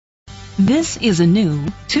This is a new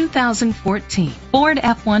 2014 Ford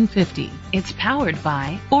F-150. It's powered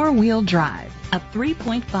by four-wheel drive, a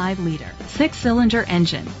 3.5-liter six-cylinder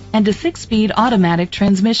engine, and a six-speed automatic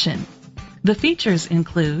transmission. The features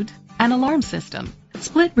include an alarm system,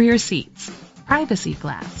 split rear seats, privacy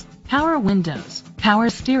glass, power windows, power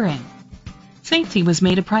steering. Safety was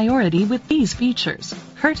made a priority with these features: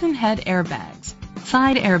 curtain head airbags,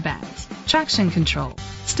 side airbags, traction control,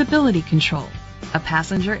 stability control, a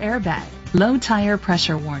passenger airbag, low tire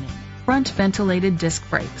pressure warning, front ventilated disc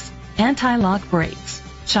brakes, anti-lock brakes,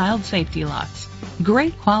 child safety locks.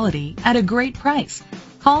 Great quality at a great price.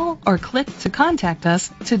 Call or click to contact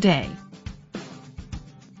us today.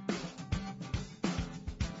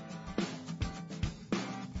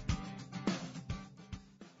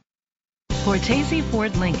 Cortese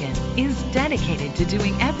Ford Lincoln is dedicated to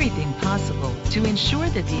doing everything possible to ensure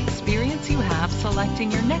that the experience you have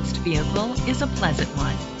selecting your next vehicle is a pleasant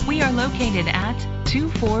one. We are located at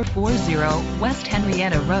 2440 West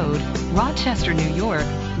Henrietta Road, Rochester, New York,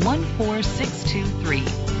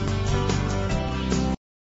 14623.